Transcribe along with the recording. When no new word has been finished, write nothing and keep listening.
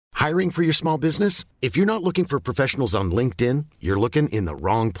Hiring for your small business? If you're not looking for professionals on LinkedIn, you're looking in the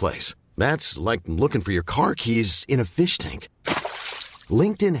wrong place. That's like looking for your car keys in a fish tank.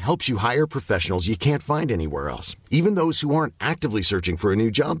 LinkedIn helps you hire professionals you can't find anywhere else, even those who aren't actively searching for a new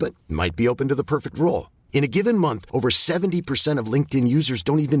job but might be open to the perfect role. In a given month, over 70% of LinkedIn users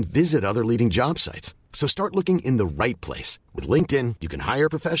don't even visit other leading job sites. So start looking in the right place. With LinkedIn, you can hire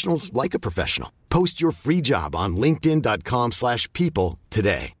professionals like a professional. Post your free job on linkedin.com/people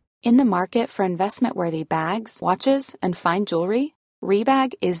today. In the market for investment-worthy bags, watches, and fine jewelry,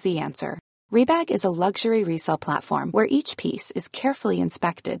 Rebag is the answer. Rebag is a luxury resale platform where each piece is carefully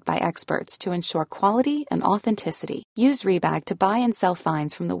inspected by experts to ensure quality and authenticity. Use Rebag to buy and sell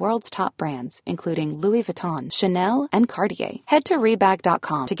finds from the world's top brands, including Louis Vuitton, Chanel, and Cartier. Head to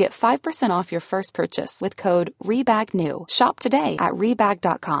Rebag.com to get 5% off your first purchase with code REBAGNEW. Shop today at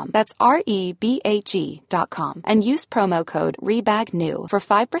Rebag.com. That's REBAG.com. And use promo code REBAGNEW for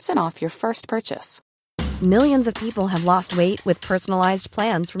 5% off your first purchase. Millions of people have lost weight with personalized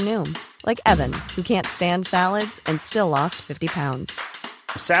plans from Noom. Like Evan, who can't stand salads and still lost 50 pounds.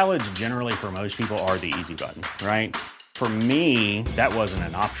 Salads generally for most people are the easy button, right? For me, that wasn't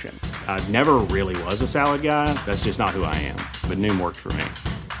an option. I never really was a salad guy. That's just not who I am. But Noom worked for me.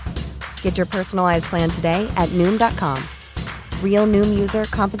 Get your personalized plan today at Noom.com. Real Noom user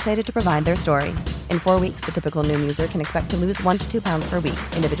compensated to provide their story. In 4 weeks, the typical Noom user can expect to lose 1 to 2 pounds per week.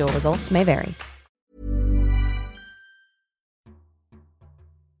 Individual results may vary.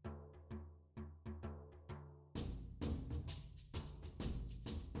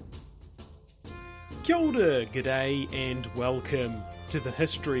 Kia ora, g'day, and welcome to the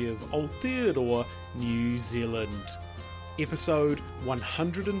history of Aotearoa, New Zealand. Episode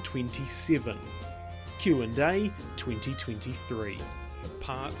 127, Q&A 2023,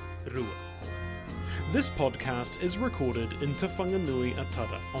 Part Rua. This podcast is recorded in Te Whanganui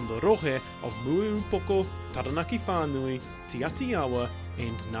Atara on the rohe of Mueupoko, Taranaki Whānui, Te Atiawa,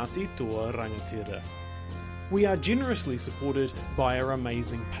 and Ngāti Toa Rangatira. We are generously supported by our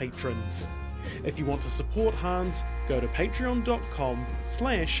amazing patrons. If you want to support Hans, go to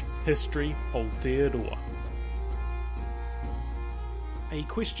patreon.com/History Aotearoa. A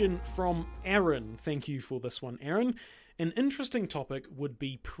question from Aaron. Thank you for this one, Aaron. An interesting topic would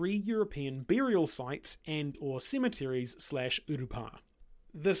be pre-European burial sites and or cemeteries/urupa.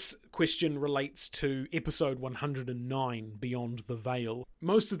 This question relates to episode 109, Beyond the Veil.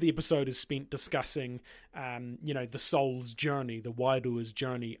 Most of the episode is spent discussing, the soul's journey, the Wairua's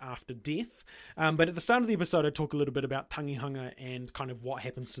journey after death. But at the start of the episode, I talk a little bit about tangihanga and kind of what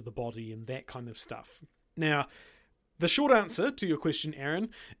happens to the body and that kind of stuff. Now, the short answer to your question, Aaron,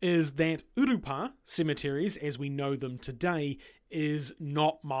 is that urupa, cemeteries as we know them today, is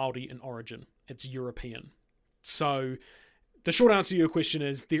not Māori in origin. It's European. So the short answer to your question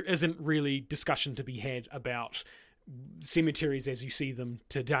is there isn't really discussion to be had about cemeteries as you see them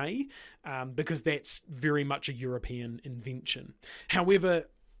today, because that's very much a European invention. However,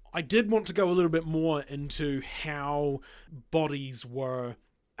 I did want to go a little bit more into how bodies were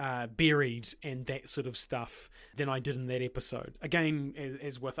buried and that sort of stuff than I did in that episode. Again,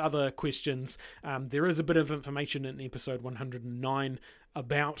 as with other questions, there is a bit of information in episode 109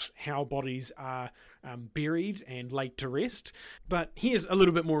 about how bodies are buried and laid to rest, but here's a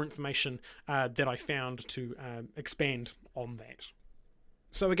little bit more information that I found to expand on that.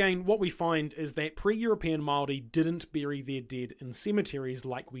 So again, what we find is that pre-European Māori didn't bury their dead in cemeteries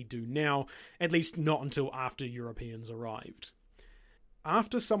like we do now, at least not until after Europeans arrived.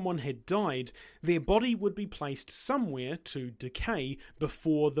 After someone had died, their body would be placed somewhere to decay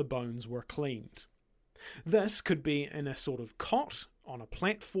before the bones were cleaned. This could be in a sort of cot, on a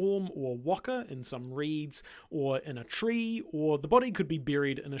platform or waka in some reeds, or in a tree, or the body could be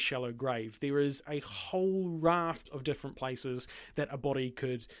buried in a shallow grave. There is a whole raft of different places that a body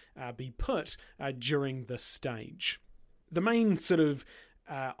could be put during this stage. The main sort of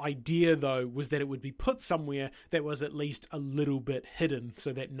idea, though, was that it would be put somewhere that was at least a little bit hidden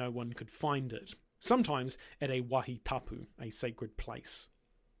so that no one could find it, sometimes at a wahi tapu, a sacred place.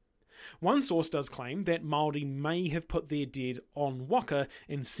 One source does claim that Māori may have put their dead on waka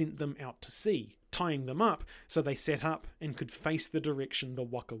and sent them out to sea, tying them up so they sat up and could face the direction the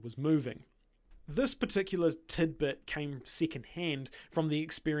waka was moving. This particular tidbit came second-hand from the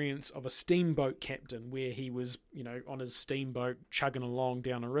experience of a steamboat captain, where he was, on his steamboat chugging along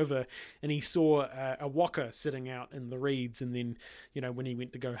down a river, and he saw a waka sitting out in the reeds, and then, when he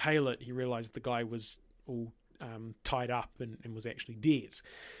went to go hail it, he realised the guy was all tied up and was actually dead.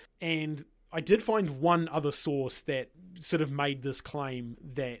 And I did find one other source that sort of made this claim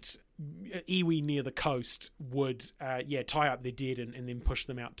that iwi near the coast would tie up their dead and then push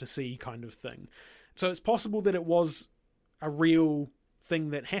them out to sea kind of thing. So it's possible that it was a real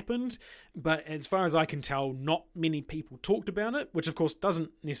thing that happened, but as far as I can tell, not many people talked about it, which of course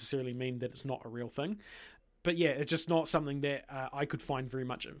doesn't necessarily mean that it's not a real thing. But yeah, it's just not something that I could find very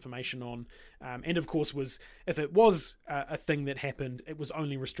much information on. And of course, if it was a thing that happened, it was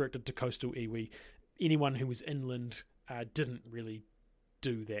only restricted to coastal iwi. Anyone who was inland didn't really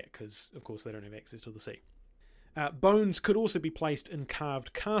do that because, of course, they don't have access to the sea. Bones could also be placed in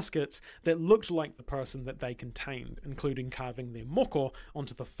carved caskets that looked like the person that they contained, including carving their moko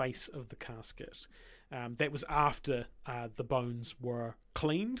onto the face of the casket. That was after the bones were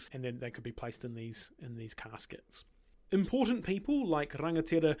cleaned, and then they could be placed in these caskets. Important people like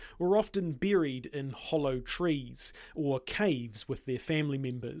rangatira were often buried in hollow trees or caves with their family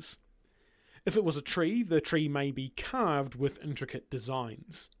members. If it was a tree, the tree may be carved with intricate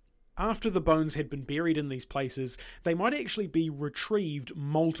designs. After the bones had been buried in these places, they might actually be retrieved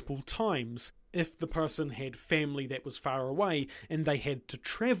multiple times if the person had family that was far away and they had to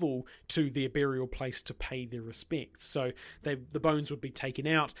travel to their burial place to pay their respects. So the bones would be taken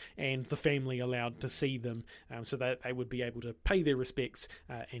out and the family allowed to see them so that they would be able to pay their respects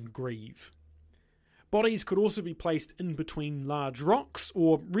and grieve. Bodies could also be placed in between large rocks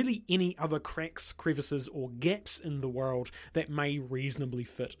or really any other cracks, crevices or gaps in the world that may reasonably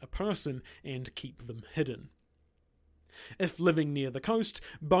fit a person and keep them hidden. If living near the coast,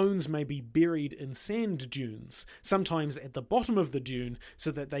 bones may be buried in sand dunes, sometimes at the bottom of the dune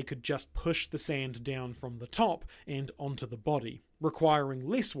so that they could just push the sand down from the top and onto the body, requiring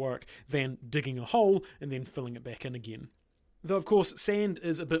less work than digging a hole and then filling it back in again. Though, of course, sand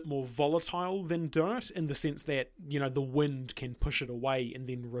is a bit more volatile than dirt in the sense that, the wind can push it away and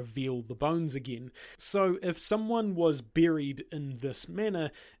then reveal the bones again. So if someone was buried in this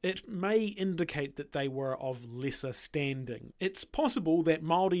manner, it may indicate that they were of lesser standing. It's possible that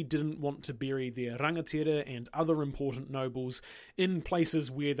Māori didn't want to bury their rangatira and other important nobles in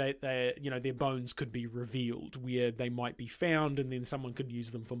places where their bones could be revealed, where they might be found and then someone could use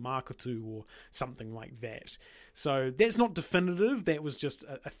them for makatu or something like that. So that's not definitive. That was just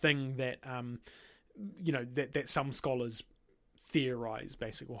a thing that, that some scholars theorize,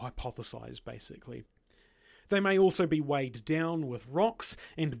 basically, or hypothesize, basically. They may also be weighed down with rocks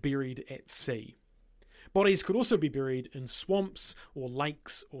and buried at sea. Bodies could also be buried in swamps or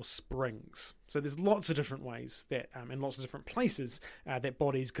lakes or springs. So there's lots of different ways that, and lots of different places that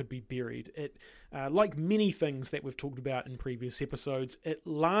bodies could be buried. It, like many things that we've talked about in previous episodes, it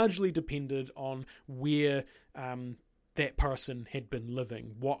largely depended on where that person had been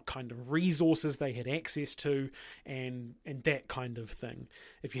living, what kind of resources they had access to, and that kind of thing.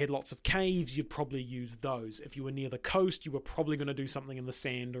 If you had lots of caves, you'd probably use those. If you were near the coast, you were probably going to do something in the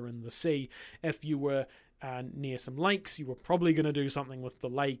sand or in the sea. If you were near some lakes, you were probably going to do something with the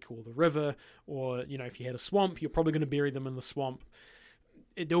lake or the river, or if you had a swamp, you're probably going to bury them in the swamp.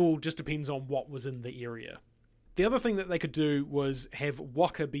 It all just depends on what was in the area. The other thing that they could do was have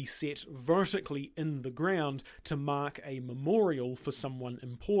waka be set vertically in the ground to mark a memorial for someone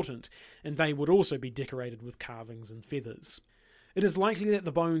important, and they would also be decorated with carvings and feathers. It is likely that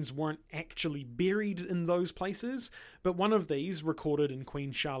the bones weren't actually buried in those places, but one of these, recorded in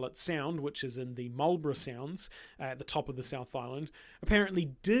Queen Charlotte Sound, which is in the Marlborough Sounds at the top of the South Island,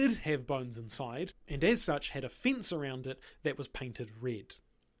 apparently did have bones inside, and as such had a fence around it that was painted red.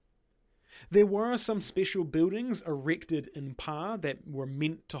 There were some special buildings erected in Pa that were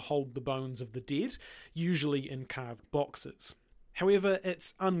meant to hold the bones of the dead, usually in carved boxes. However,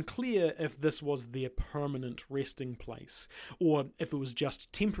 it's unclear if this was their permanent resting place, or if it was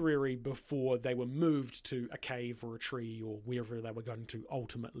just temporary before they were moved to a cave or a tree or wherever they were going to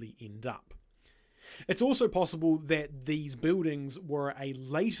ultimately end up. It's also possible that these buildings were a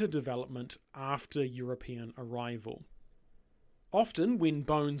later development after European arrival. Often, when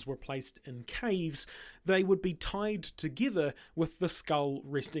bones were placed in caves, they would be tied together with the skull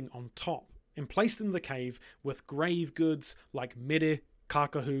resting on top, and placed in the cave with grave goods like mere,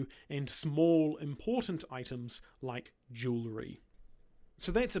 kakahu, and small important items like jewellery.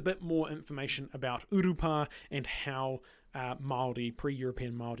 So that's a bit more information about Urupa and how Māori,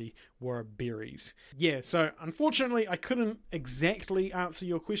 pre-European Māori, were buried. Yeah, so unfortunately I couldn't exactly answer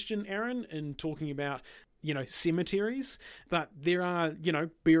your question, Aaron, in talking about cemeteries, but there are,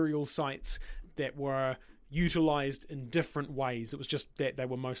 burial sites that were utilized in different ways. It was just that they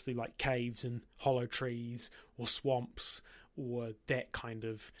were mostly like caves and hollow trees or swamps or that kind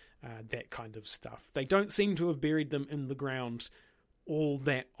of stuff. They don't seem to have buried them in the ground all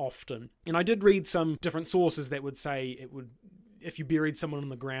that often. And I did read some different sources that would say it would, if you buried someone on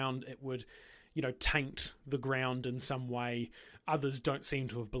the ground, it would, taint the ground in some way. Others don't seem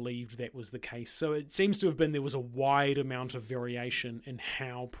to have believed that was the case. So it seems to have been there was a wide amount of variation in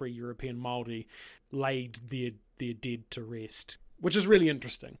how pre-European Māori laid their dead to rest, which is really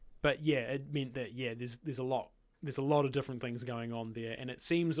interesting. But yeah, it meant that, there's a lot of different things going on there. And it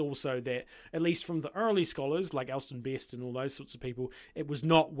seems also that, at least from the early scholars, like Elston Best and all those sorts of people, it was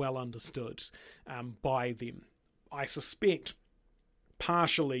not well understood by them. I suspect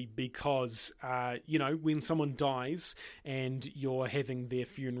partially because, when someone dies and you're having their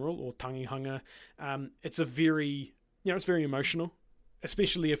funeral or tangihanga, it's a very, it's very emotional.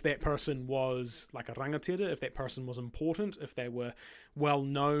 Especially if that person was like a rangatira, if that person was important, if they were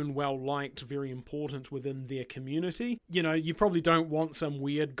well-known, well-liked, very important within their community. You probably don't want some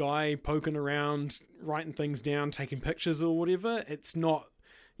weird guy poking around, writing things down, taking pictures or whatever. It's not,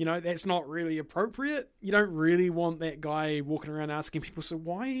 that's not really appropriate. You don't really want that guy walking around asking people, so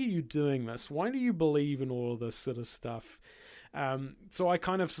why are you doing this? Why do you believe in all of this sort of stuff? So I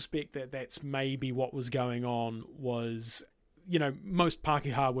kind of suspect that that's maybe what was going on was... most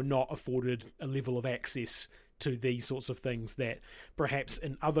Pākehā were not afforded a level of access to these sorts of things that perhaps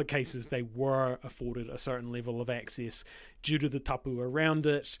in other cases they were afforded a certain level of access due to the tapu around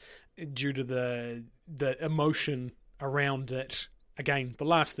it, due to the emotion around it. Again, the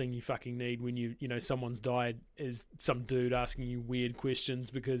last thing you fucking need when someone's died is some dude asking you weird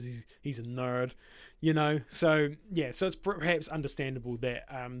questions because he's a nerd, So, yeah, so it's perhaps understandable that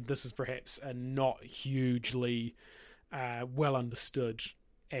this is perhaps a not hugely... well understood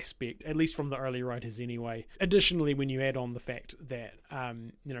aspect, at least from the early writers anyway. Additionally, when you add on the fact that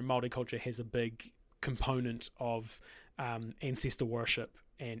Māori culture has a big component of ancestor worship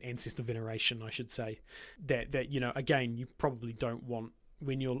and ancestor veneration, I should say, that again, you probably don't want,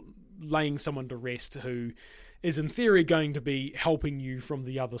 when you're laying someone to rest who is in theory going to be helping you from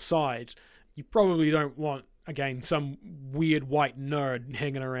the other side, you probably don't want, again, some weird white nerd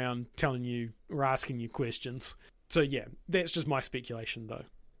hanging around telling you or asking you questions. So yeah, that's just my speculation though.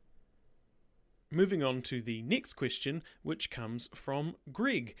 Moving on to the next question, which comes from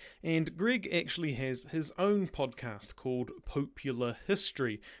Greg. And Greg actually has his own podcast called Popular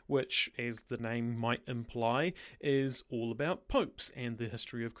History, which, as the name might imply, is all about popes and the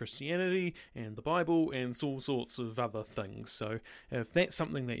history of Christianity and the Bible and all sorts of other things. So if that's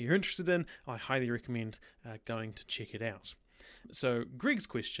something that you're interested in, I highly recommend going to check it out. So Greg's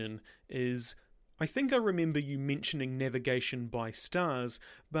question is... I think I remember you mentioning navigation by stars,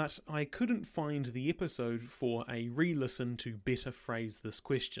 but I couldn't find the episode for a re-listen to better phrase this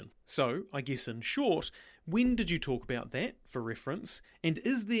question. So, I guess in short, when did you talk about that, for reference, and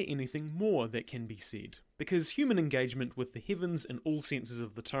is there anything more that can be said? Because human engagement with the heavens in all senses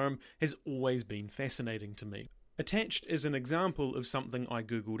of the term has always been fascinating to me. Attached is an example of something I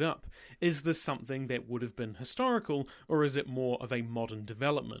googled up. Is this something that would have been historical, or is it more of a modern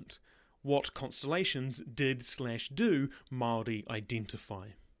development? What constellations did/do Māori identify?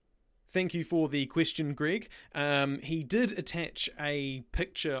 Thank you for the question, Greg. He did attach a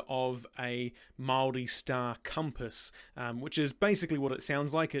picture of a Māori star compass, which is basically what it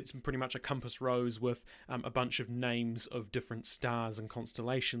sounds like. It's pretty much a compass rose with a bunch of names of different stars and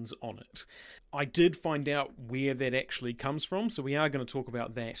constellations on it. I did find out where that actually comes from, so we are going to talk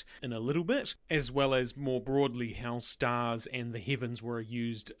about that in a little bit, as well as more broadly how stars and the heavens were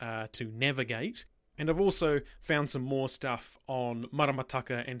used to navigate. And I've also found some more stuff on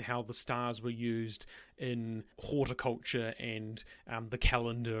maramataka and how the stars were used in horticulture and the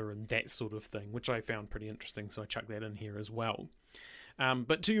calendar and that sort of thing, which I found pretty interesting, so I chucked that in here as well.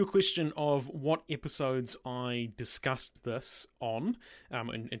 But to your question of what episodes I discussed this on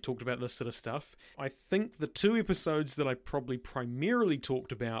and talked about this sort of stuff, I think the two episodes that I probably primarily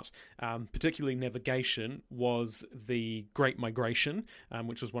talked about, particularly navigation, was the Great Migration,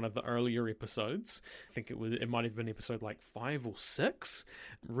 which was one of the earlier episodes. I think it might have been episode like 5 or 6,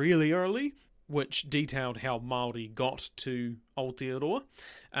 really early, which detailed how Māori got to Aotearoa.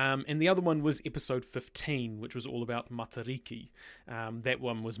 And the other one was episode 15, which was all about Matariki. That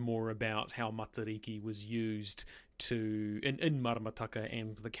one was more about how Matariki was used in Maramataka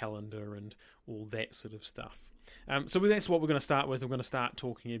and the calendar and all that sort of stuff. So that's what we're going to start with. We're going to start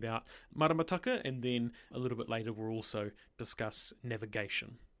talking about Maramataka, and then a little bit later we'll also discuss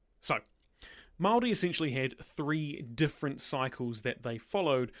navigation. So, Māori essentially had 3 different cycles that they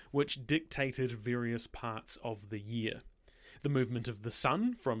followed, which dictated various parts of the year. the movement of the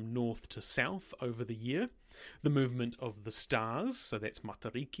sun from north to south over the year, the movement of the stars, so that's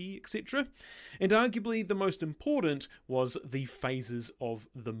Matariki, etc., and arguably the most important was the phases of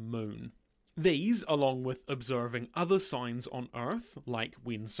the moon. These, along with observing other signs on Earth, like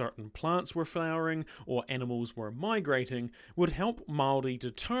when certain plants were flowering or animals were migrating, would help Māori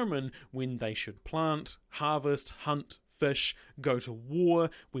determine when they should plant, harvest, hunt, fish, go to war,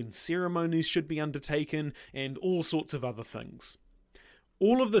 when ceremonies should be undertaken, and all sorts of other things.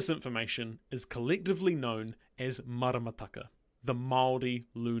 All of this information is collectively known as Maramataka, the Māori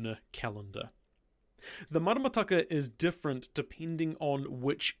lunar calendar. The Maramataka is different depending on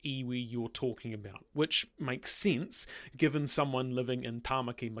which iwi you're talking about, which makes sense given someone living in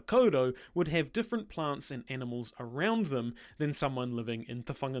Tāmaki Makaurau would have different plants and animals around them than someone living in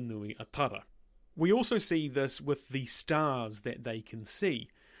Te Whanganui Atara. We also see this with the stars that they can see.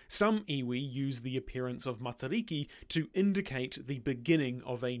 Some iwi use the appearance of Matariki to indicate the beginning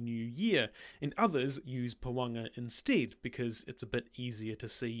of a new year, and others use Pawanga instead because it's a bit easier to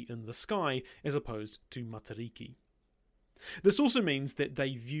see in the sky as opposed to Matariki. This also means that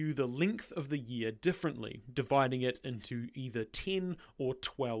they view the length of the year differently, dividing it into either 10 or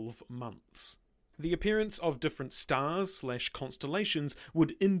 12 months. The appearance of different stars/constellations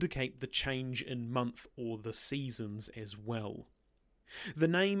would indicate the change in month or the seasons as well. The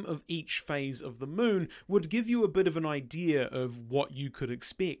name of each phase of the moon would give you a bit of an idea of what you could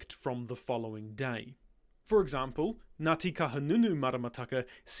expect from the following day. For example, Ngāti Kahungunu Maramataka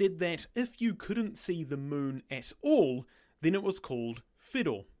said that if you couldn't see the moon at all, then it was called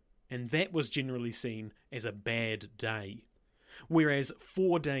whiro, and that was generally seen as a bad day. Whereas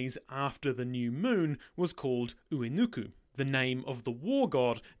 4 days after the new moon was called Uenuku, the name of the war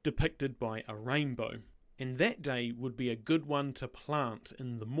god depicted by a rainbow. And that day would be a good one to plant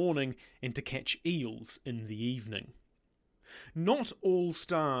in the morning and to catch eels in the evening. Not all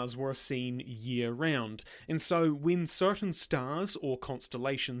stars were seen year-round, and so when certain stars or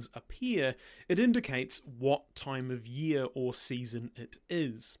constellations appear, it indicates what time of year or season it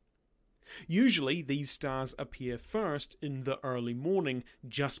is. Usually these stars appear first in the early morning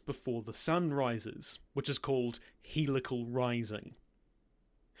just before the sun rises, which is called helical rising.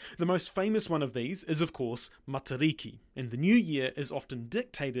 The most famous one of these is of course Matariki, and the new year is often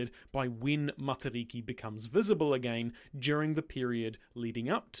dictated by when Matariki becomes visible again during the period leading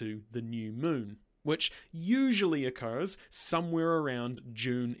up to the new moon, which usually occurs somewhere around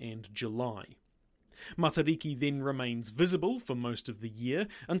June and July. Matariki then remains visible for most of the year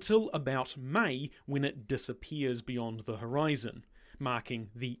until about May, when it disappears beyond the horizon,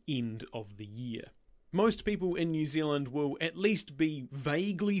 marking the end of the year. Most people in New Zealand will at least be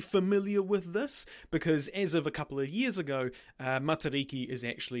vaguely familiar with this, because as of a couple of years ago, Matariki is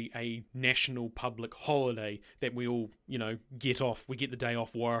actually a national public holiday that we all, get off. We get the day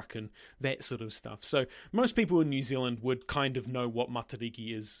off work and that sort of stuff. So most people in New Zealand would kind of know what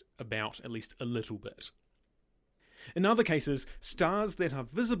Matariki is about, at least a little bit. In other cases, stars that are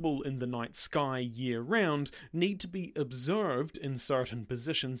visible in the night sky year-round need to be observed in certain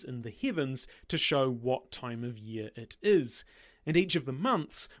positions in the heavens to show what time of year it is, and each of the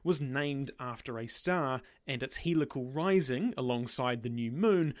months was named after a star, and its helical rising alongside the new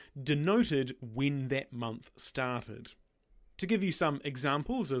moon denoted when that month started. To give you some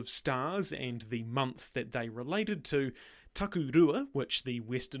examples of stars and the months that they related to, Takurua, which the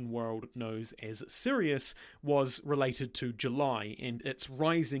Western world knows as Sirius, was related to July, and its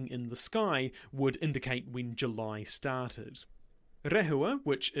rising in the sky would indicate when July started. Rehua,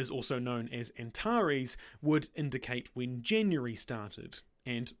 which is also known as Antares, would indicate when January started,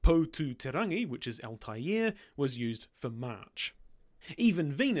 and Poututerangi, which is Altair, was used for March.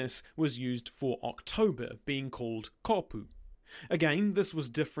 Even Venus was used for October, being called Kopu. Again, this was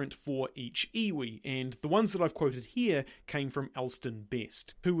different for each iwi, and the ones that I've quoted here came from Elston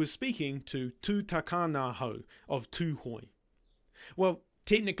Best, who was speaking to Tutakanahau of Tūhoi. Well,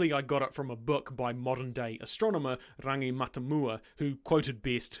 technically I got it from a book by modern-day astronomer Rangi Matamua, who quoted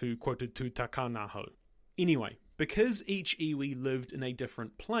Best, who quoted Tutakanahau. Anyway, because each iwi lived in a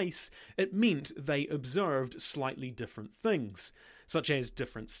different place, it meant they observed slightly different things, such as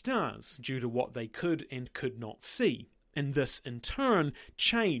different stars, due to what they could and could not see. And this, in turn,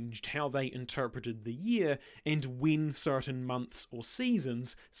 changed how they interpreted the year and when certain months or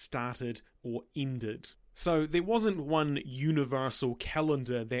seasons started or ended. So there wasn't one universal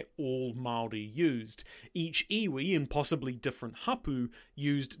calendar that all Māori used. Each iwi, and possibly different hapu,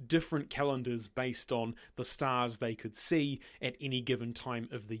 used different calendars based on the stars they could see at any given time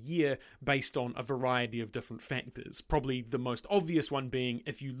of the year, based on a variety of different factors. Probably the most obvious one being,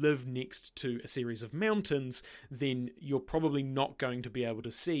 if you live next to a series of mountains, then you're probably not going to be able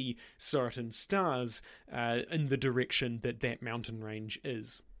to see certain stars in the direction that that mountain range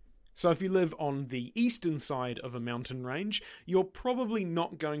is. So if you live on the eastern side of a mountain range, you're probably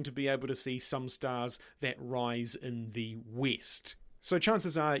not going to be able to see some stars that rise in the west. So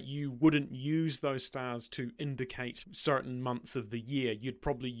chances are you wouldn't use those stars to indicate certain months of the year. You'd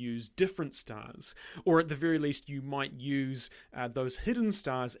probably use different stars. Or at the very least, you might use those hidden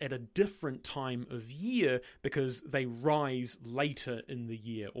stars at a different time of year because they rise later in the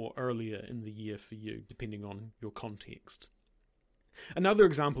year or earlier in the year for you, depending on your context. Another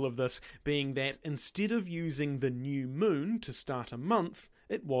example of this being that instead of using the new moon to start a month,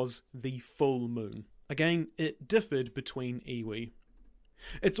 it was the full moon. Again, it differed between iwi.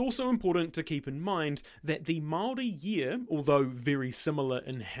 It's also important to keep in mind that the Māori year, although very similar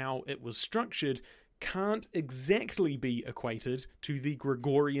in how it was structured, can't exactly be equated to the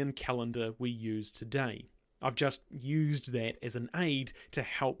Gregorian calendar we use today. I've just used that as an aid to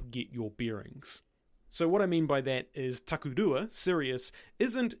help get your bearings. So what I mean by that is Takurua, Sirius,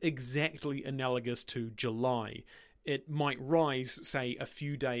 isn't exactly analogous to July. It might rise, say, a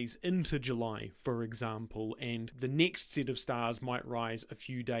few days into July, for example, and the next set of stars might rise a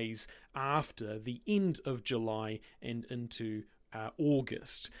few days after the end of July and into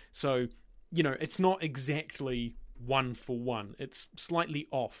August. So, it's not exactly one for one. It's slightly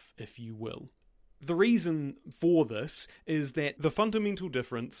off, if you will. The reason for this is that the fundamental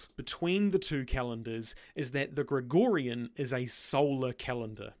difference between the two calendars is that the Gregorian is a solar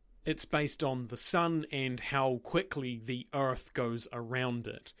calendar. It's based on the sun and how quickly the Earth goes around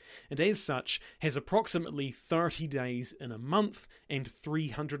it, and as such has approximately 30 days in a month and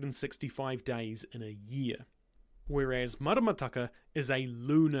 365 days in a year. Whereas Maramataka is a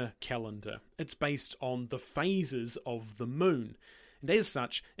lunar calendar. It's based on the phases of the moon. And as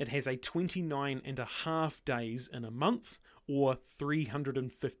such, it has a 29.5 days in a month, or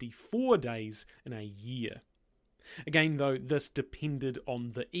 354 days in a year. Again, though, this depended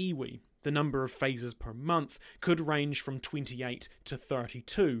on the iwi. The number of phases per month could range from 28 to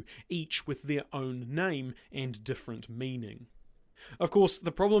 32, each with their own name and different meaning. Of course,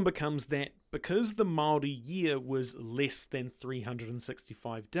 the problem becomes that because the Māori year was less than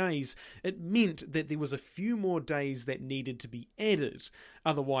 365 days, it meant that there was a few more days that needed to be added.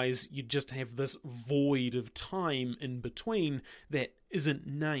 Otherwise, you'd just have this void of time in between that isn't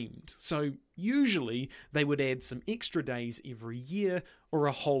named. So usually, they would add some extra days every year or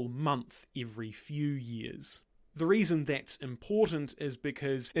a whole month every few years. The reason that's important is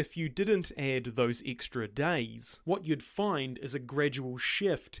because if you didn't add those extra days, what you'd find is a gradual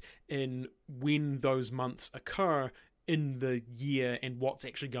shift in when those months occur in the year and what's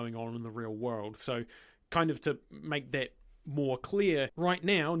actually going on in the real world. So kind of to make that more clear, right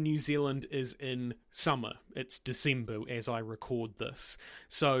now New Zealand is in summer. It's December as I record this.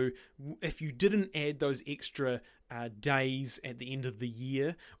 So if you didn't add those extra days at the end of the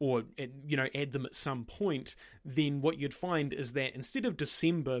year, or add them at some point, then what you'd find is that instead of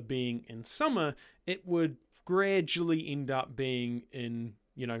December being in summer, it would gradually end up being in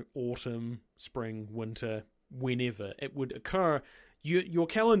autumn, spring, winter, whenever it would occur. Your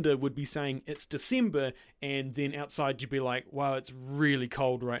calendar would be saying it's December, and then outside you'd be like, wow, it's really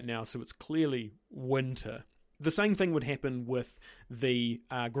cold right now, so it's clearly winter. The same thing would happen with the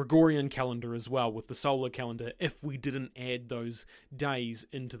Gregorian calendar as well, with the solar calendar, if we didn't add those days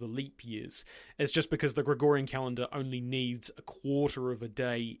into the leap years. It's just because the Gregorian calendar only needs a quarter of a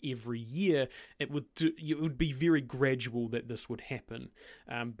day every year, it would be very gradual that this would happen.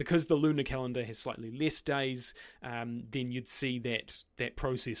 Because the lunar calendar has slightly less days, then you'd see that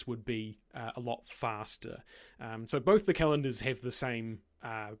process would be a lot faster. So both the calendars have the same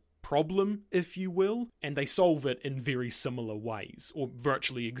problem, if you will, and they solve it in very similar ways, or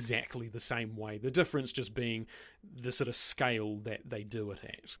virtually exactly the same way. The difference just being the sort of scale that they do it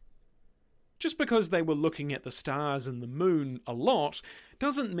at. Just because they were looking at the stars and the moon a lot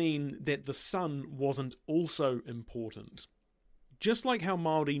doesn't mean that the sun wasn't also important. Just like how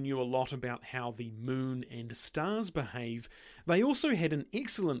Māori knew a lot about how the moon and stars behave, they also had an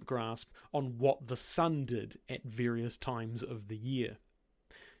excellent grasp on what the sun did at various times of the year.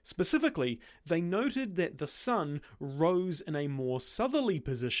 Specifically, they noted that the sun rose in a more southerly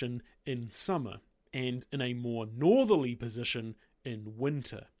position in summer, and in a more northerly position in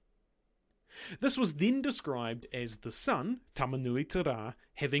winter. This was then described as the sun, Tamanui Te Rā,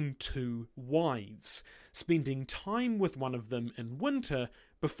 having two wives, spending time with one of them in winter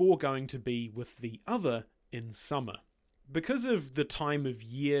before going to be with the other in summer. Because of the time of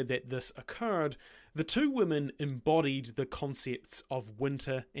year that this occurred, the two women embodied the concepts of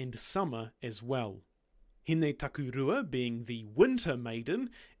winter and summer as well. Hine Takurua being the winter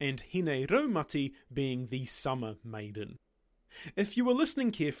maiden, and Hine Raumati being the summer maiden. If you were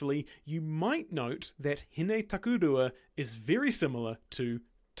listening carefully, you might note that Hine Takurua is very similar to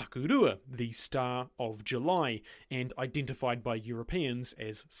Takurua, the star of July, and identified by Europeans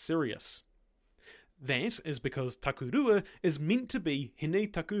as Sirius. That is because Takurua is meant to be Hine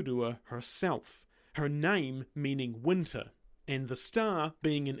Takurua herself, her name meaning winter, and the star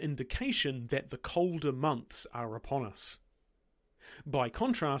being an indication that the colder months are upon us. By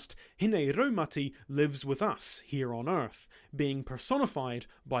contrast, Hine Raumati lives with us here on Earth, being personified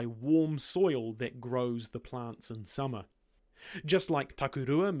by warm soil that grows the plants in summer. Just like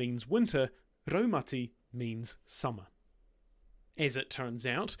Takurua means winter, Raumati means summer. As it turns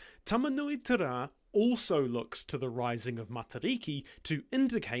out, Tamanui Te Rā also looks to the rising of Matariki to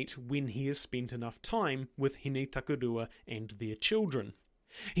indicate when he has spent enough time with Hine Takurua and their children.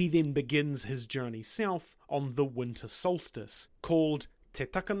 He then begins his journey south on the winter solstice, called Te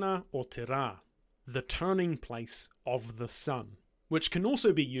Takana o Te Rā, the turning place of the sun, which can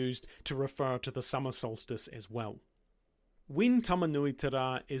also be used to refer to the summer solstice as well. When Tamanui Te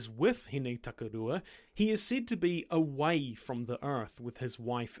Rā is with Hine Takurua, he is said to be away from the earth with his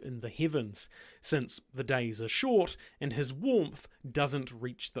wife in the heavens, since the days are short and his warmth doesn't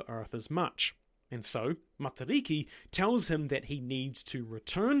reach the earth as much. And so, Matariki tells him that he needs to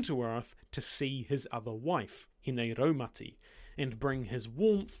return to Earth to see his other wife, Hine Raumati, and bring his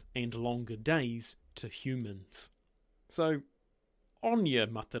warmth and longer days to humans. So, on ya,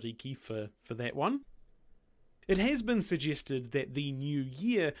 Matariki, for that one. It has been suggested that the new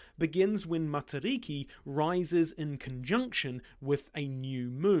year begins when Matariki rises in conjunction with a new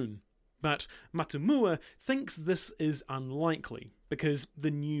moon. But Matumua thinks this is unlikely, because the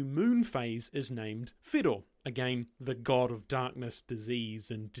new moon phase is named Whiro, again the god of darkness,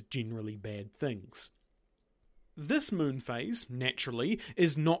 disease, and generally bad things. This moon phase, naturally,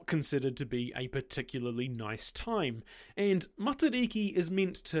 is not considered to be a particularly nice time, and Matariki is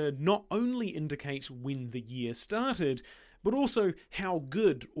meant to not only indicate when the year started, but also how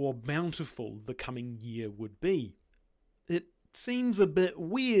good or bountiful the coming year would be. It seems a bit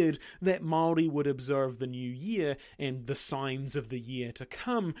weird that Māori would observe the new year and the signs of the year to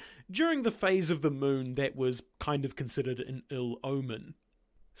come during the phase of the moon that was kind of considered an ill omen.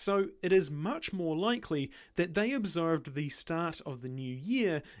 So it is much more likely that they observed the start of the new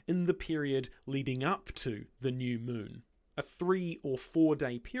year in the period leading up to the new moon, a 3 or 4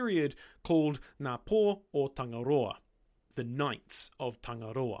 day period called Ngā Pō o Tangaroa, the Nights of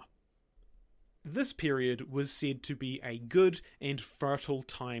Tangaroa. This period was said to be a good and fertile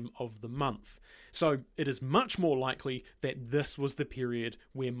time of the month, so it is much more likely that this was the period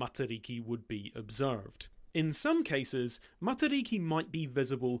where Matariki would be observed. In some cases, Matariki might be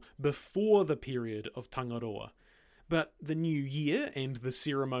visible before the period of Tangaroa, but the new year and the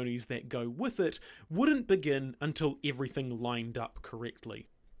ceremonies that go with it wouldn't begin until everything lined up correctly.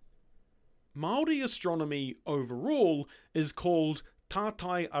 Māori astronomy overall is called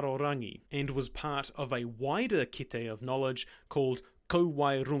Tātai Arorangi and was part of a wider kete of knowledge called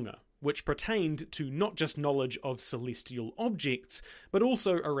Kauwairunga, which pertained to not just knowledge of celestial objects, but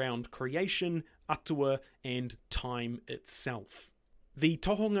also around creation, atua, and time itself. The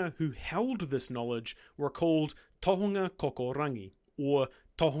tohunga who held this knowledge were called Tohunga Kokorangi, or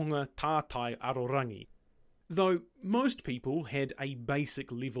Tohunga Tātai Arorangi. Though most people had a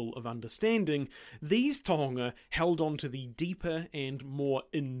basic level of understanding, these tohunga held on to the deeper and more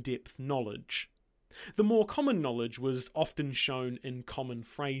in-depth knowledge. The more common knowledge was often shown in common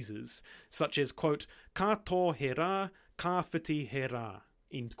phrases, such as, quote, ka tō he rā, ka whiti he rā,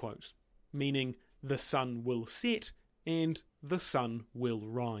 end quote, meaning the sun will set and the sun will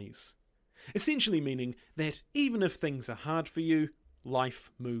rise. Essentially meaning that even if things are hard for you, life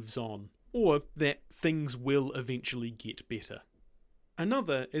moves on, or that things will eventually get better.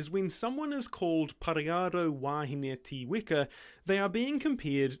 Another is when someone is called Pariaro Wahine Te Weka, they are being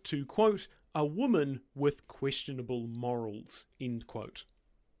compared to, quote, a woman with questionable morals, end quote.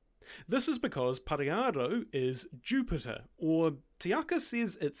 This is because Pariaro is Jupiter, or Te Aka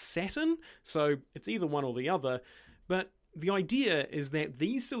says it's Saturn, so it's either one or the other, but the idea is that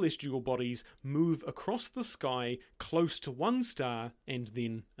these celestial bodies move across the sky close to one star and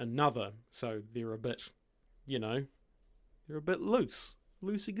then another, so they're a bit, they're a bit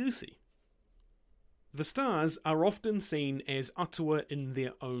loosey-goosey. The stars are often seen as atua in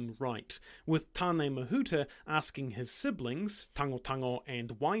their own right, with Tāne Mahuta asking his siblings, Tangotango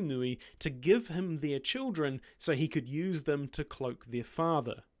and Wainui, to give him their children so he could use them to cloak their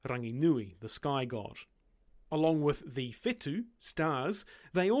father, Ranginui, the sky god. Along with the Whetū, stars,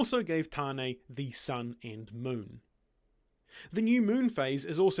 they also gave Tāne the sun and moon. The new moon phase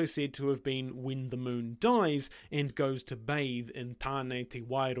is also said to have been when the moon dies and goes to bathe in Tāne Te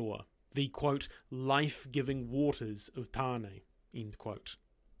Wairoa, the, quote, life-giving waters of Tāne, end quote.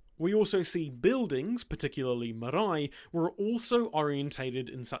 We also see buildings, particularly marae, were also orientated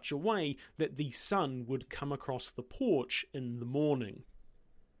in such a way that the sun would come across the porch in the morning.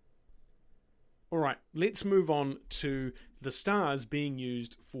 Alright, let's move on to the stars being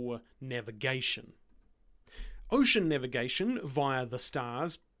used for navigation. Ocean navigation via the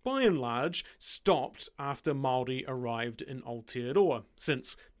stars, by and large, stopped after Māori arrived in Aotearoa,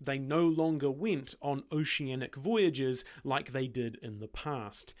 since they no longer went on oceanic voyages like they did in the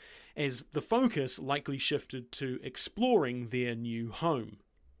past, as the focus likely shifted to exploring their new home.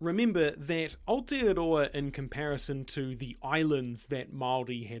 Remember that Aotearoa, in comparison to the islands that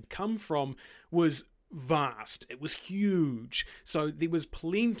Māori had come from, was vast. It was huge. So there was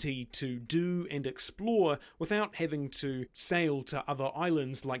plenty to do and explore without having to sail to other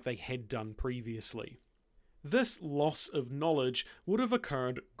islands like they had done previously. This loss of knowledge would have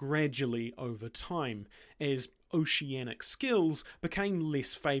occurred gradually over time, as oceanic skills became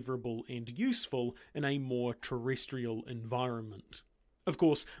less favourable and useful in a more terrestrial environment. Of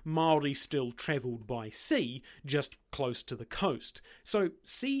course, Māori still travelled by sea, just close to the coast, so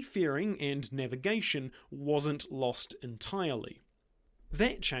seafaring and navigation wasn't lost entirely.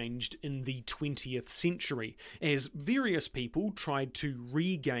 That changed in the 20th century, as various people tried to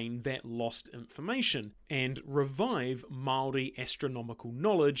regain that lost information and revive Māori astronomical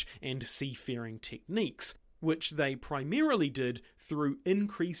knowledge and seafaring techniques, which they primarily did through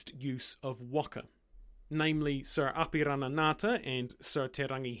increased use of waka. Namely Sir Apirana Ngata and Sir Te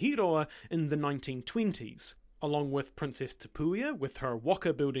Rangihiroa in the 1920s, along with Princess Tupuia with her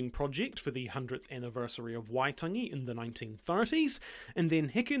waka building project for the 100th anniversary of Waitangi in the 1930s, and then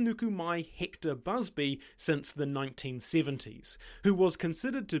Hekenuku Mai Hector Busby since the 1970s, who was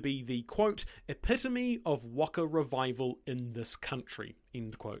considered to be the, quote, epitome of waka revival in this country,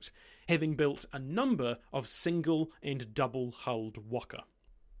 end quote, having built a number of single and double-hulled waka.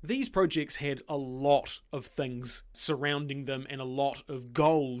 These projects had a lot of things surrounding them and a lot of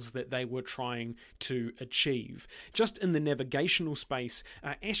goals that they were trying to achieve. Just in the navigational space,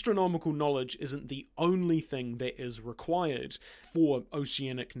 astronomical knowledge isn't the only thing that is required for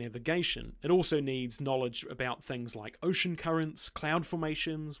oceanic navigation. It also needs knowledge about things like ocean currents, cloud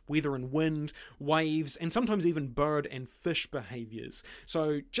formations, weather and wind, waves, and sometimes even bird and fish behaviours.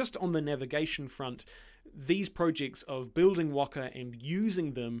 So just on the navigation front, these projects of building waka and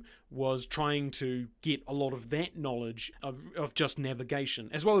using them was trying to get a lot of that knowledge of just navigation,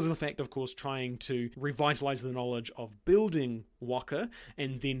 as well as the fact, of course, trying to revitalise the knowledge of building waka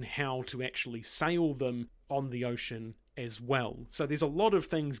and then how to actually sail them on the ocean as well. So there's a lot of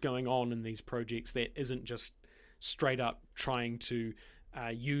things going on in these projects that isn't just straight up trying to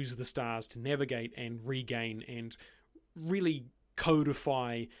use the stars to navigate and regain and really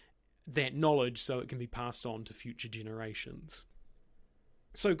codify that knowledge so it can be passed on to future generations.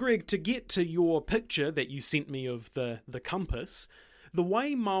 So Greg, to get to your picture that you sent me of the compass, the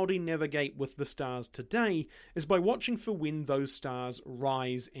way Māori navigate with the stars today is by watching for when those stars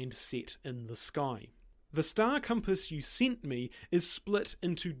rise and set in the sky. The star compass you sent me is split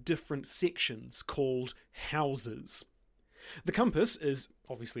into different sections called houses. The compass is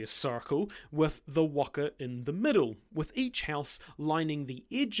obviously a circle with the waka in the middle, with each house lining the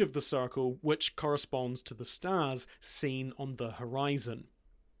edge of the circle which corresponds to the stars seen on the horizon.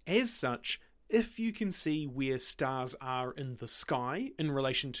 As such, if you can see where stars are in the sky in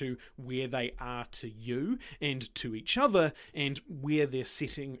relation to where they are to you and to each other and where they're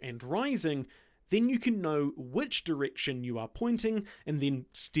setting and rising, then you can know which direction you are pointing and then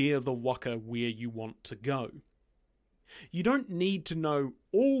steer the waka where you want to go. You don't need to know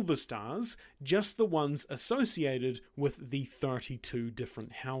all the stars, just the ones associated with the 32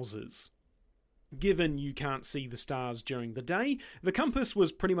 different houses. Given you can't see the stars during the day, the compass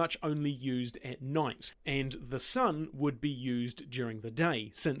was pretty much only used at night, and the sun would be used during the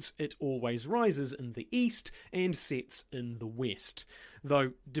day, since it always rises in the east and sets in the west,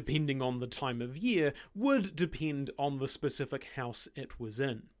 though depending on the time of year would depend on the specific house it was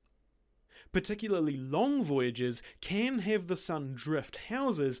in. Particularly long voyages can have the sun drift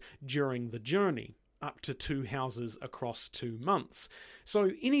houses during the journey, up to 2 houses across 2 months.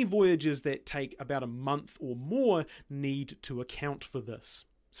 So any voyages that take about a month or more need to account for this,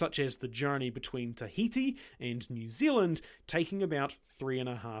 such as the journey between Tahiti and New Zealand taking about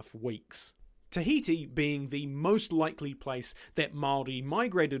 3.5 weeks. Tahiti being the most likely place that Māori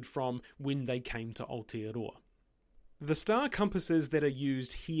migrated from when they came to Aotearoa. The star compasses that are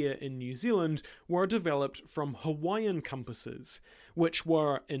used here in New Zealand were developed from Hawaiian compasses, which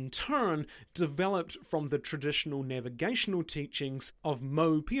were in turn developed from the traditional navigational teachings of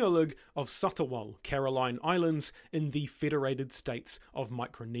Mo Pialig of Satawal, Caroline Islands, in the Federated States of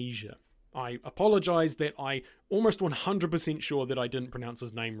Micronesia. I apologise that I almost 100% sure that I didn't pronounce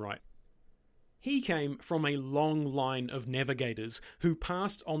his name right. He came from a long line of navigators who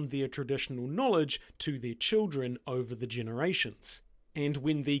passed on their traditional knowledge to their children over the generations. And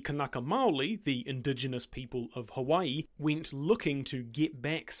when the Kanaka Maoli, the indigenous people of Hawaii, went looking to get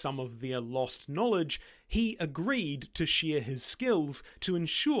back some of their lost knowledge, he agreed to share his skills to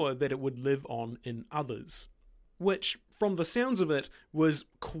ensure that it would live on in others. Which, from the sounds of it, was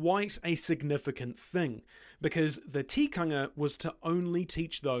quite a significant thing, because the tikanga was to only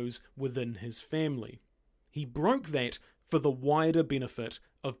teach those within his family. He broke that for the wider benefit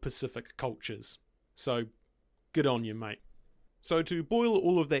of Pacific cultures. So, good on you, mate. So to boil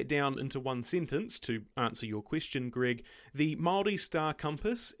all of that down into one sentence, to answer your question, Greg, the Māori star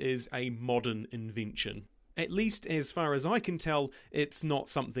compass is a modern invention. At least as far as I can tell, it's not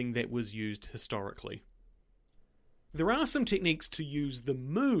something that was used historically. There are some techniques to use the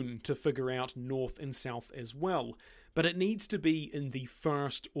moon to figure out north and south as well, but it needs to be in the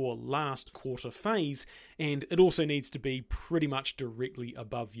first or last quarter phase, and it also needs to be pretty much directly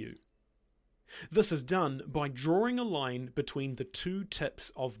above you. This is done by drawing a line between the two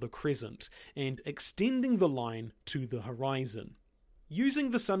tips of the crescent and extending the line to the horizon.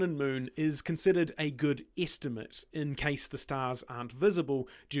 Using the sun and moon is considered a good estimate in case the stars aren't visible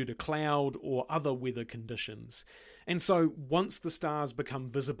due to cloud or other weather conditions. And so once the stars become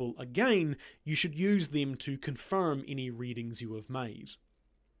visible again, you should use them to confirm any readings you have made.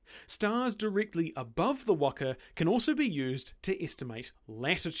 Stars directly above the waka can also be used to estimate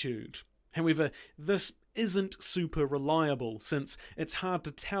latitude. However, this isn't super reliable since it's hard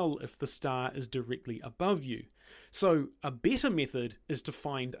to tell if the star is directly above you. So a better method is to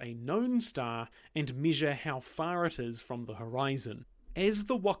find a known star and measure how far it is from the horizon. As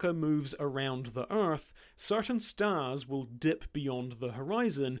the waka moves around the Earth, certain stars will dip beyond the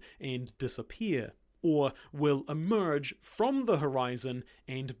horizon and disappear, or will emerge from the horizon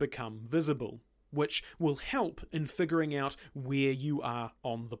and become visible, which will help in figuring out where you are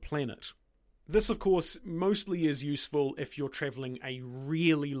on the planet. This, of course, mostly is useful if you're travelling a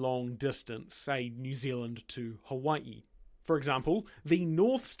really long distance, say New Zealand to Hawaii. For example, the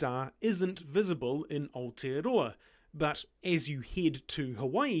North Star isn't visible in Aotearoa, but as you head to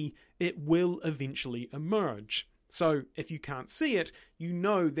Hawaii, it will eventually emerge. So if you can't see it, you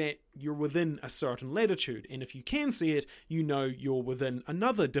know that you're within a certain latitude, and if you can see it, you know you're within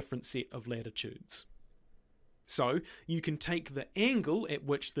another different set of latitudes. So you can take the angle at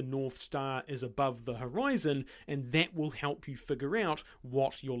which the North Star is above the horizon, and that will help you figure out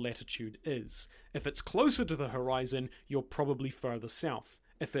what your latitude is. If it's closer to the horizon, you're probably further south.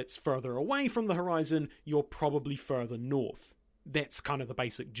 If it's further away from the horizon, you're probably further north. That's kind of the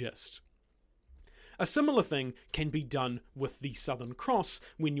basic gist. A similar thing can be done with the Southern Cross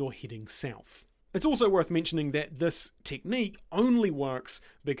when you're heading south. It's also worth mentioning that this technique only works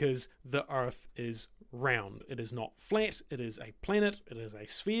because the Earth is round. It is not flat, it is a planet, it is a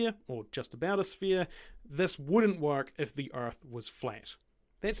sphere, or just about a sphere. This wouldn't work if the Earth was flat.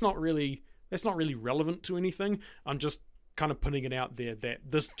 That's not really relevant to anything. I'm just kind of putting it out there that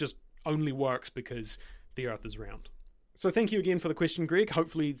this just only works because the Earth is round. So thank you again for the question, Greg.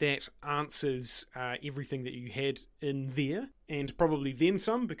 Hopefully that answers everything that you had in there, and probably then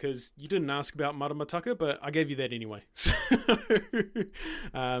some, because you didn't ask about Maramataka, but I gave you that anyway.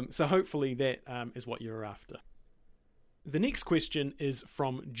 So hopefully that is what you're after. The next question is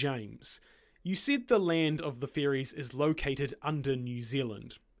from James. You said the land of the fairies is located under New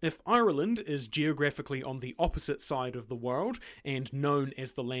Zealand. If Ireland is geographically on the opposite side of the world and known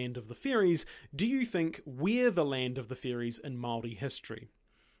as the land of the fairies, do you think we're the land of the fairies in Māori history?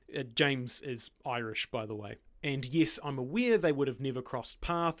 James is Irish, by the way. And yes, I'm aware they would have never crossed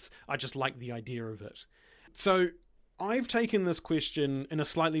paths, I just like the idea of it. So, I've taken this question in a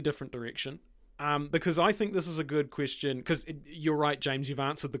slightly different direction. Because I think this is a good question, because you're right, James, you've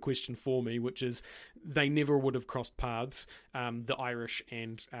answered the question for me, which is they never would have crossed paths, the Irish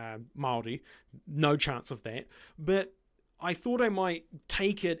and Māori. No chance of that. But I thought I might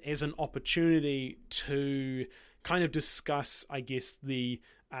take it as an opportunity to kind of discuss, I guess, the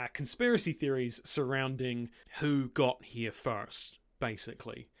conspiracy theories surrounding who got here first,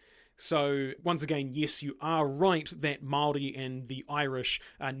 basically. So, once again, yes, you are right that Māori and the Irish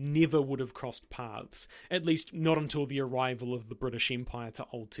never would have crossed paths, at least not until the arrival of the British Empire to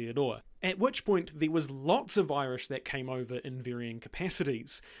Aotearoa, at which point there was lots of Irish that came over in varying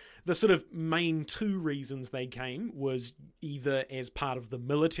capacities. The sort of main two reasons they came was either as part of the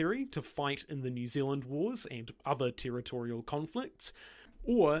military to fight in the New Zealand Wars and other territorial conflicts,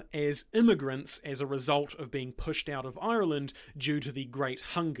 or as immigrants as a result of being pushed out of Ireland due to the Great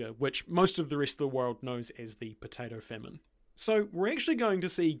Hunger, which most of the rest of the world knows as the Potato Famine. So we're actually going to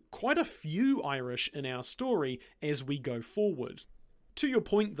see quite a few Irish in our story as we go forward. To your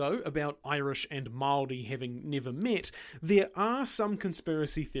point, though, about Irish and Māori having never met, there are some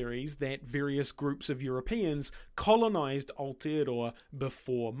conspiracy theories that various groups of Europeans colonised Aotearoa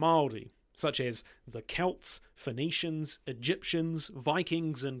before Māori, such as the Celts, Phoenicians, Egyptians,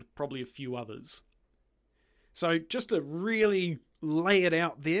 Vikings, and probably a few others. So just to really lay it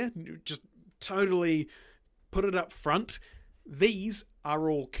out there, just totally put it up front, these are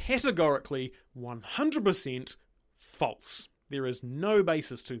all categorically 100% false. There is no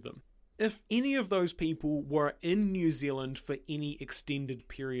basis to them. If any of those people were in New Zealand for any extended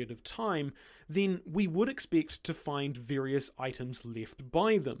period of time, then we would expect to find various items left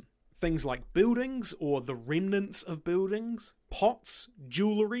by them. Things like buildings or the remnants of buildings, pots,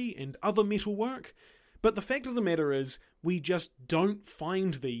 jewellery and other metalwork. But the fact of the matter is, we just don't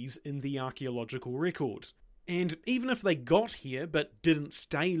find these in the archaeological record. And even if they got here but didn't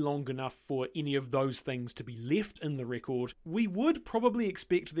stay long enough for any of those things to be left in the record, we would probably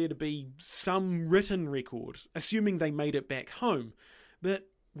expect there to be some written record, assuming they made it back home. But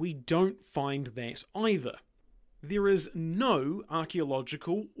we don't find that either. There is no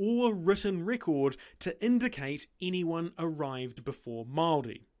archaeological or written record to indicate anyone arrived before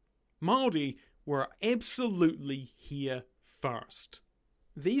Māori. Māori were absolutely here first.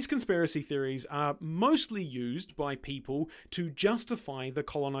 These conspiracy theories are mostly used by people to justify the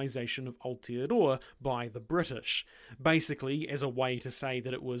colonisation of Aotearoa by the British, basically as a way to say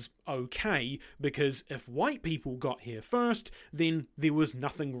that it was okay because if white people got here first, then there was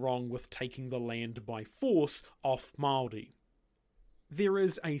nothing wrong with taking the land by force off Māori. There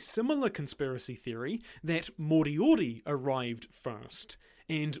is a similar conspiracy theory that Moriori arrived first,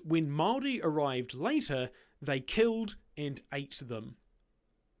 and when Māori arrived later, they killed and ate them.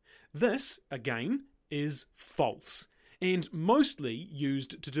 This, again, is false, and mostly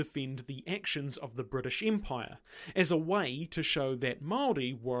used to defend the actions of the British Empire, as a way to show that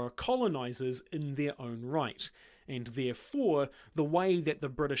Māori were colonisers in their own right, and therefore the way that the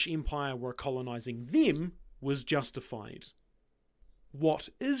British Empire were colonising them was justified. What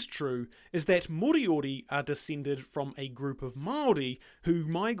is true is that Moriori are descended from a group of Māori who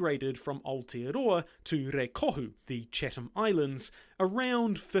migrated from Aotearoa to Rekohu, the Chatham Islands,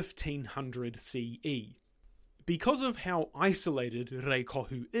 around 1500 CE. Because of how isolated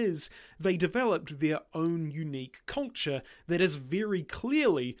Rekohu is, they developed their own unique culture that is very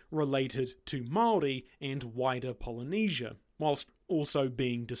clearly related to Māori and wider Polynesia, whilst also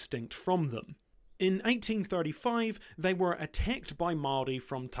being distinct from them. In 1835, they were attacked by Māori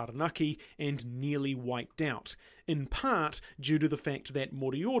from Taranaki and nearly wiped out, in part due to the fact that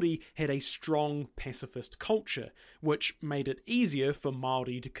Moriori had a strong pacifist culture, which made it easier for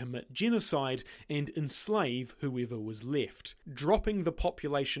Māori to commit genocide and enslave whoever was left, dropping the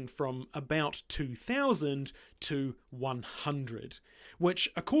population from about 2,000 to 100, which,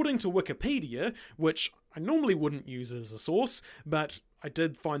 according to Wikipedia, which I normally wouldn't use as a source, but I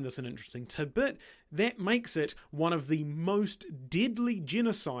did find this an interesting tidbit, that makes it one of the most deadly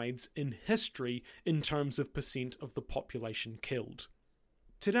genocides in history in terms of percent of the population killed.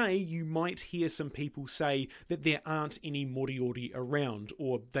 Today, you might hear some people say that there aren't any Moriori around,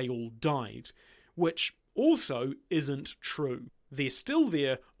 or they all died, which also isn't true. They're still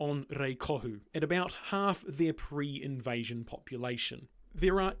there on Rekohu, at about half their pre-invasion population.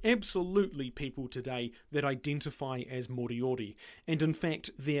 There are absolutely people today that identify as Moriori, and in fact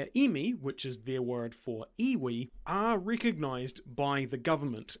their iwi, which is their word for iwi, are recognised by the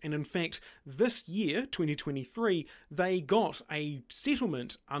government, and in fact this year, 2023, they got a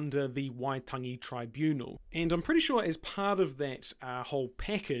settlement under the Waitangi Tribunal, and I'm pretty sure as part of that whole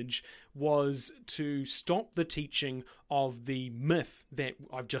package was to stop the teaching of the myth that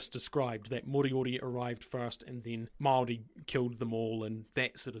I've just described, that Moriori arrived first and then Māori killed them all and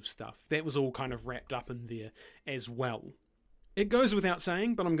that sort of stuff. That was all kind of wrapped up in there as well. It goes without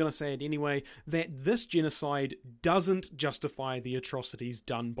saying, but I'm going to say it anyway, that this genocide doesn't justify the atrocities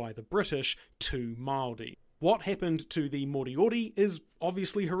done by the British to Māori. What happened to the Moriori is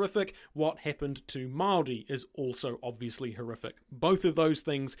obviously horrific. What happened to Māori is also obviously horrific. Both of those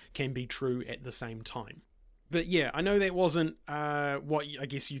things can be true at the same time. But yeah, I know that wasn't what I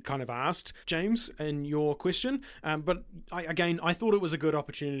guess you kind of asked, James, in your question. But I thought it was a good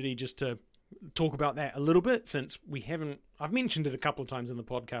opportunity just to talk about that a little bit, since I've mentioned it a couple of times in the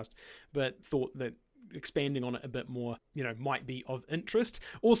podcast, but thought that expanding on it a bit more, might be of interest.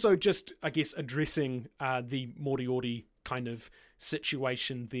 Also, just, I guess, addressing the Moriori kind of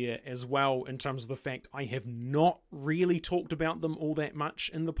situation there as well, in terms of the fact I have not really talked about them all that much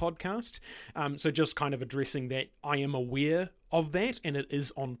in the podcast. So just kind of addressing that I am aware of that, and it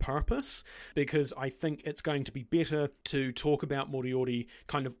is on purpose, because I think it's going to be better to talk about Moriori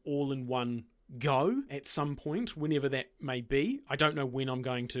kind of all in one go at some point, whenever that may be. I don't know when I'm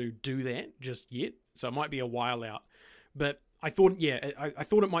going to do that just yet, so it might be a while out. But I thought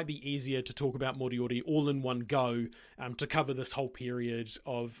it might be easier to talk about Moriori all in one go, to cover this whole period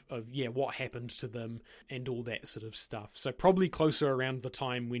of what happened to them and all that sort of stuff. So probably closer around the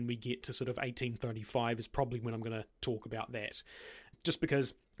time when we get to sort of 1835 is probably when I'm going to talk about that. Just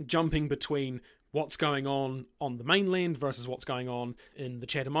because jumping between what's going on the mainland versus what's going on in the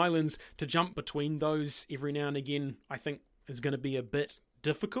Chatham Islands, to jump between those every now and again, I think is going to be a bit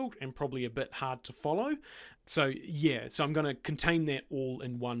difficult and probably a bit hard to follow. So I'm going to contain that all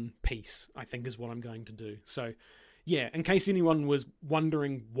in one piece, I think, is what I'm going to do. So yeah, in case anyone was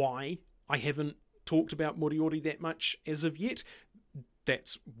wondering why I haven't talked about Moriori that much as of yet,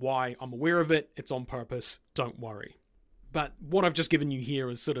 that's why I'm aware of it. It's on purpose, don't worry. But what I've just given you here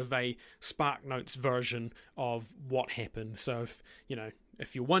is sort of a SparkNotes version of what happened. So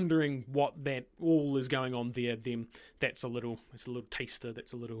if you're wondering what that all is going on there, then it's a little taster,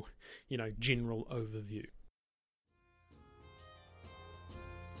 that's a little, general overview.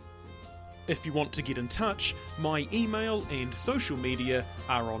 If you want to get in touch, my email and social media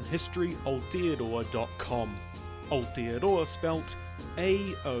are on historyoldtearoa.com. Aotearoa spelt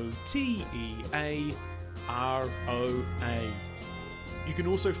AOTEAROA. You can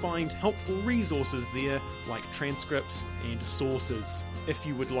also find helpful resources there, like transcripts and sources. If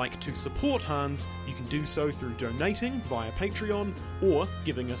you would like to support Hans, you can do so through donating via Patreon or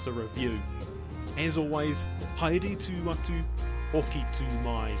giving us a review. As always, haere tu atu, hoki tu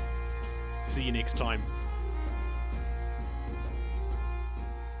mai. See you next time.